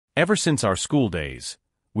Ever since our school days,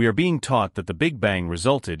 we are being taught that the Big Bang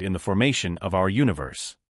resulted in the formation of our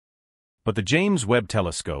universe. But the James Webb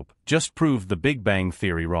Telescope just proved the Big Bang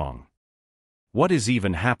theory wrong. What is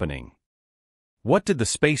even happening? What did the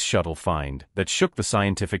space shuttle find that shook the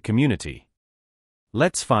scientific community?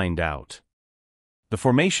 Let's find out. The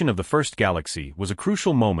formation of the first galaxy was a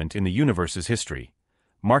crucial moment in the universe's history,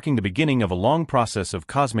 marking the beginning of a long process of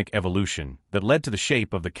cosmic evolution that led to the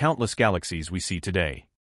shape of the countless galaxies we see today.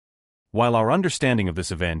 While our understanding of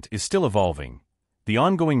this event is still evolving, the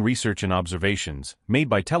ongoing research and observations made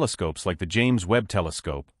by telescopes like the James Webb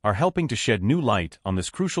Telescope are helping to shed new light on this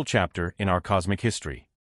crucial chapter in our cosmic history.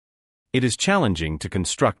 It is challenging to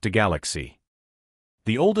construct a galaxy.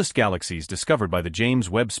 The oldest galaxies discovered by the James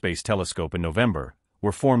Webb Space Telescope in November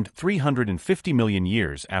were formed 350 million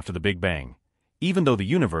years after the Big Bang, even though the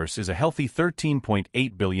universe is a healthy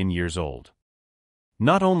 13.8 billion years old.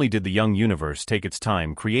 Not only did the young universe take its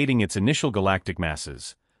time creating its initial galactic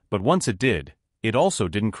masses, but once it did, it also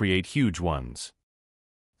didn't create huge ones.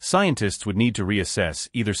 Scientists would need to reassess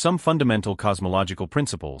either some fundamental cosmological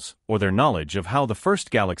principles or their knowledge of how the first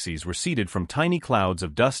galaxies were seeded from tiny clouds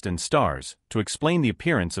of dust and stars to explain the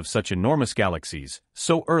appearance of such enormous galaxies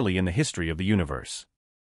so early in the history of the universe.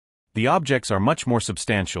 The objects are much more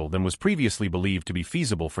substantial than was previously believed to be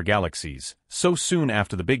feasible for galaxies so soon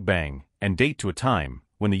after the Big Bang, and date to a time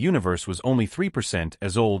when the universe was only 3%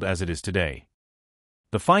 as old as it is today.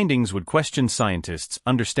 The findings would question scientists'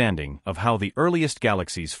 understanding of how the earliest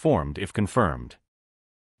galaxies formed if confirmed.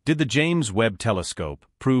 Did the James Webb Telescope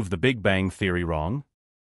prove the Big Bang theory wrong?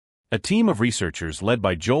 A team of researchers led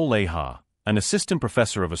by Joel Leha, an assistant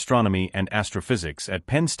professor of astronomy and astrophysics at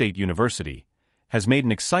Penn State University, has made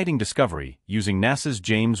an exciting discovery using NASA's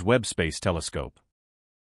James Webb Space Telescope.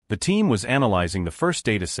 The team was analyzing the first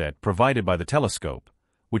dataset provided by the telescope,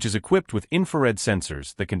 which is equipped with infrared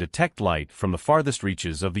sensors that can detect light from the farthest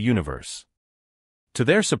reaches of the universe. To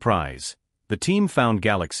their surprise, the team found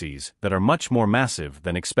galaxies that are much more massive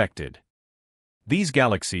than expected. These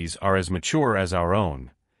galaxies are as mature as our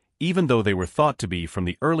own, even though they were thought to be from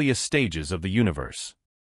the earliest stages of the universe.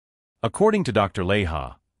 According to Dr.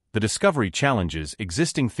 Leha, the discovery challenges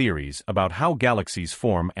existing theories about how galaxies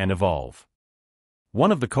form and evolve.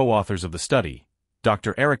 One of the co-authors of the study,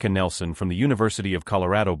 Dr. Erica Nelson from the University of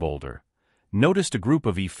Colorado Boulder, noticed a group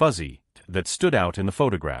of fuzzy that stood out in the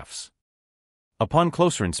photographs. Upon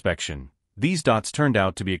closer inspection, these dots turned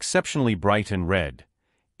out to be exceptionally bright and red,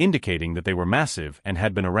 indicating that they were massive and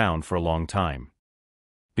had been around for a long time.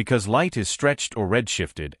 Because light is stretched or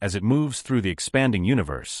redshifted as it moves through the expanding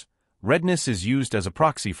universe, redness is used as a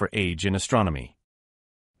proxy for age in astronomy.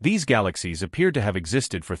 These galaxies appeared to have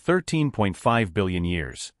existed for 13.5 billion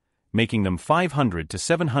years, making them 500 to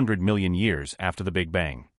 700 million years after the Big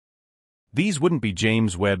Bang. These wouldn't be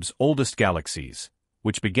James Webb's oldest galaxies,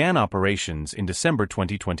 which began operations in December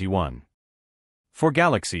 2021. Four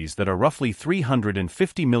galaxies that are roughly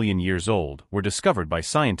 350 million years old were discovered by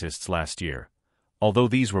scientists last year, although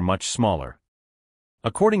these were much smaller.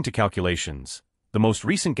 According to calculations, the most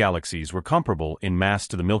recent galaxies were comparable in mass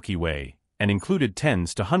to the Milky Way and included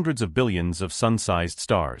tens to hundreds of billions of sun-sized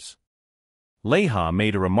stars. Leha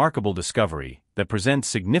made a remarkable discovery that presents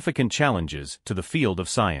significant challenges to the field of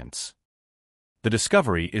science. The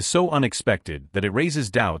discovery is so unexpected that it raises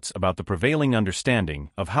doubts about the prevailing understanding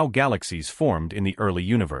of how galaxies formed in the early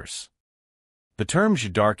universe. The term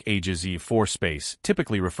dark ages for space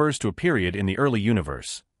typically refers to a period in the early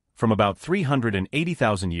universe, from about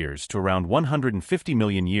 380,000 years to around 150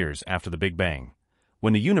 million years after the Big Bang,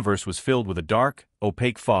 when the universe was filled with a dark,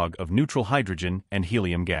 opaque fog of neutral hydrogen and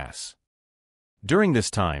helium gas. During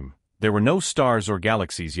this time, there were no stars or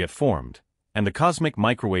galaxies yet formed, and the cosmic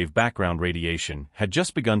microwave background radiation had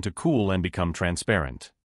just begun to cool and become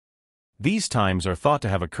transparent. These times are thought to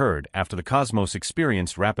have occurred after the cosmos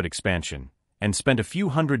experienced rapid expansion, and spent a few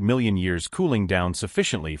hundred million years cooling down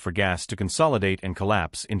sufficiently for gas to consolidate and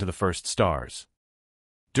collapse into the first stars.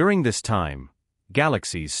 During this time,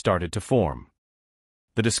 galaxies started to form.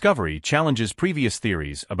 The discovery challenges previous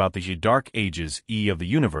theories about the dark ages of the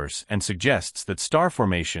universe and suggests that star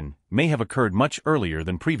formation may have occurred much earlier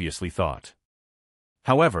than previously thought.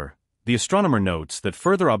 However, the astronomer notes that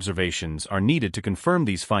further observations are needed to confirm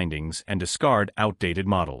these findings and discard outdated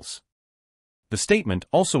models. The statement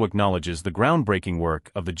also acknowledges the groundbreaking work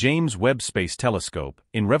of the James Webb Space Telescope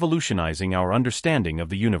in revolutionizing our understanding of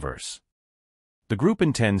the universe. The group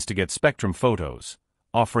intends to get spectrum photos,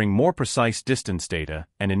 offering more precise distance data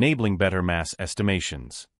and enabling better mass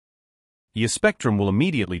estimations. The spectrum will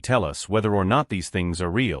immediately tell us whether or not these things are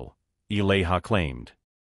real, Leha claimed.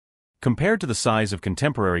 Compared to the size of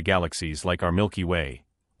contemporary galaxies like our Milky Way,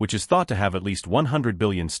 which is thought to have at least 100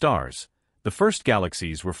 billion stars, the first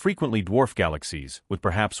galaxies were frequently dwarf galaxies with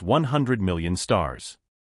perhaps 100 million stars.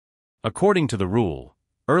 According to the rule,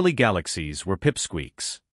 early galaxies were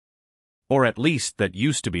pipsqueaks. Or at least that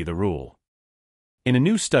used to be the rule. In a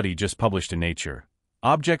new study just published in Nature,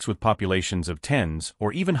 objects with populations of tens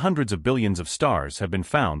or even hundreds of billions of stars have been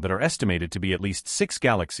found that are estimated to be at least 6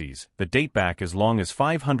 galaxies that date back as long as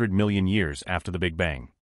 500 million years after the Big Bang.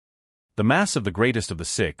 The mass of the greatest of the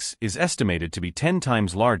 6 is estimated to be 10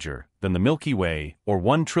 times larger than the Milky Way or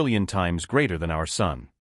 1 trillion times greater than our Sun.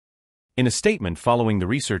 In a statement following the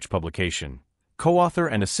research publication, co-author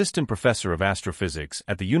and assistant professor of astrophysics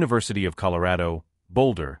at the University of Colorado,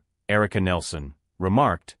 Boulder, Erica Nelson,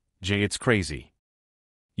 remarked, "Jay, it's crazy.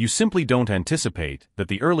 You simply don't anticipate that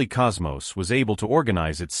the early cosmos was able to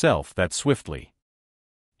organize itself that swiftly.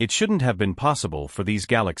 It shouldn't have been possible for these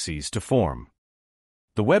galaxies to form."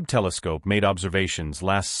 The Webb telescope made observations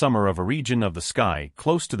last summer of a region of the sky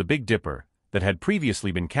close to the Big Dipper that had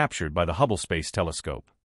previously been captured by the Hubble Space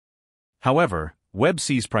Telescope. However, Webb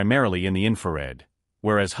sees primarily in the infrared,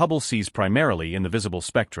 whereas Hubble sees primarily in the visible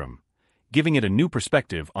spectrum, giving it a new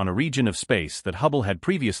perspective on a region of space that Hubble had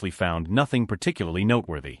previously found nothing particularly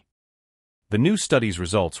noteworthy. The new study's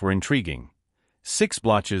results were intriguing. 6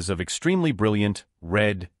 blotches of extremely brilliant,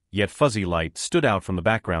 red, yet fuzzy light stood out from the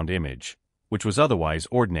background image, which was otherwise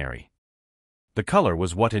ordinary. The color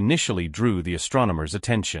was what initially drew the astronomers'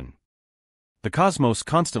 attention. The cosmos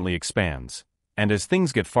constantly expands, and as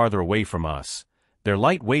things get farther away from us, their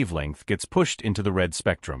light wavelength gets pushed into the red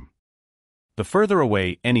spectrum. The further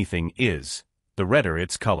away anything is, the redder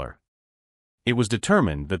its color. It was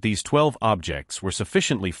determined that these 12 objects were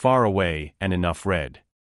sufficiently far away and enough red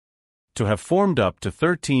to have formed up to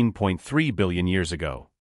 13.3 billion years ago.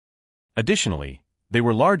 Additionally, they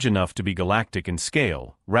were large enough to be galactic in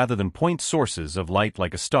scale rather than point sources of light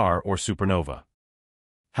like a star or supernova.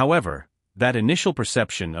 However, that initial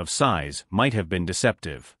perception of size might have been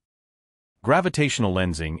deceptive. Gravitational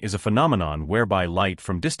lensing is a phenomenon whereby light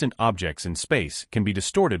from distant objects in space can be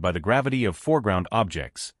distorted by the gravity of foreground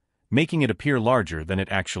objects, making it appear larger than it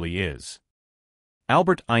actually is.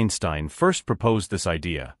 Albert Einstein first proposed this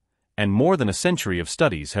idea, and more than a century of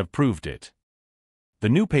studies have proved it. The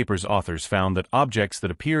new paper's authors found that objects that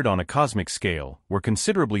appeared on a cosmic scale were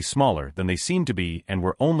considerably smaller than they seemed to be and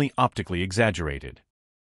were only optically exaggerated.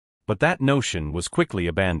 But that notion was quickly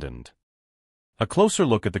abandoned. A closer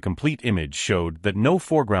look at the complete image showed that no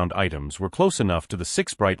foreground items were close enough to the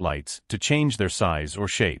 6 bright lights to change their size or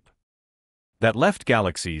shape. That left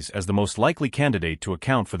galaxies as the most likely candidate to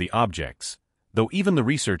account for the objects, though even the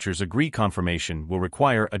researchers agree confirmation will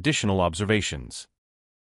require additional observations.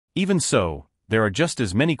 Even so, there are just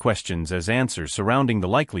as many questions as answers surrounding the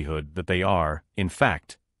likelihood that they are, in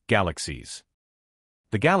fact, galaxies.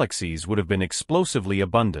 The galaxies would have been explosively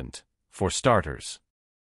abundant, for starters.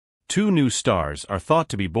 2 new stars are thought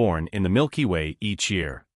to be born in the Milky Way each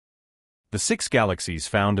year. The 6 galaxies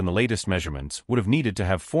found in the latest measurements would have needed to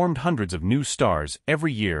have formed hundreds of new stars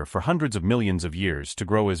every year for hundreds of millions of years to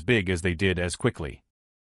grow as big as they did as quickly.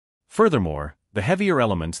 Furthermore, the heavier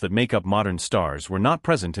elements that make up modern stars were not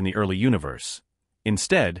present in the early universe.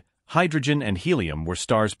 Instead, hydrogen and helium were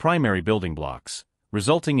stars' primary building blocks,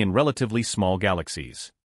 resulting in relatively small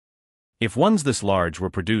galaxies. If ones this large were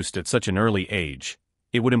produced at such an early age,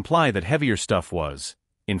 it would imply that heavier stuff was,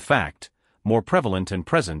 in fact, more prevalent and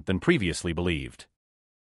present than previously believed.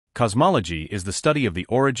 Cosmology is the study of the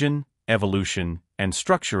origin, evolution, and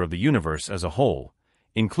structure of the universe as a whole,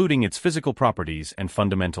 including its physical properties and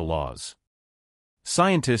fundamental laws.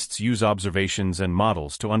 Scientists use observations and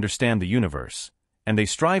models to understand the universe, and they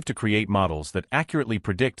strive to create models that accurately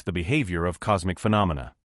predict the behavior of cosmic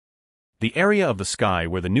phenomena. The area of the sky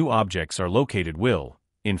where the new objects are located will,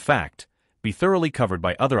 in fact, be thoroughly covered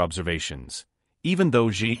by other observations, even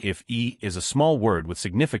though if E is a small word with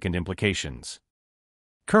significant implications.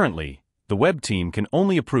 Currently, the Webb team can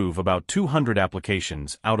only approve about 200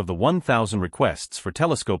 applications out of the 1,000 requests for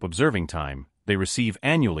telescope observing time they receive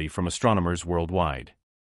annually from astronomers worldwide.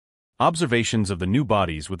 Observations of the new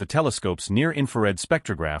bodies with the telescope's near-infrared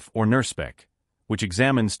spectrograph or NIRSPEC, which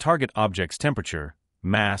examines target objects' temperature,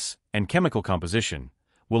 mass, and chemical composition,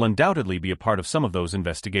 will undoubtedly be a part of some of those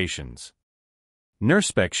investigations.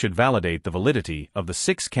 NIRSPEC should validate the validity of the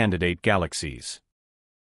 6 candidate galaxies.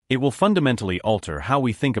 It will fundamentally alter how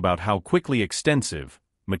we think about how quickly extensive,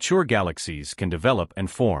 mature galaxies can develop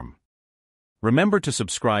and form. Remember to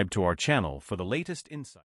subscribe to our channel for the latest insights.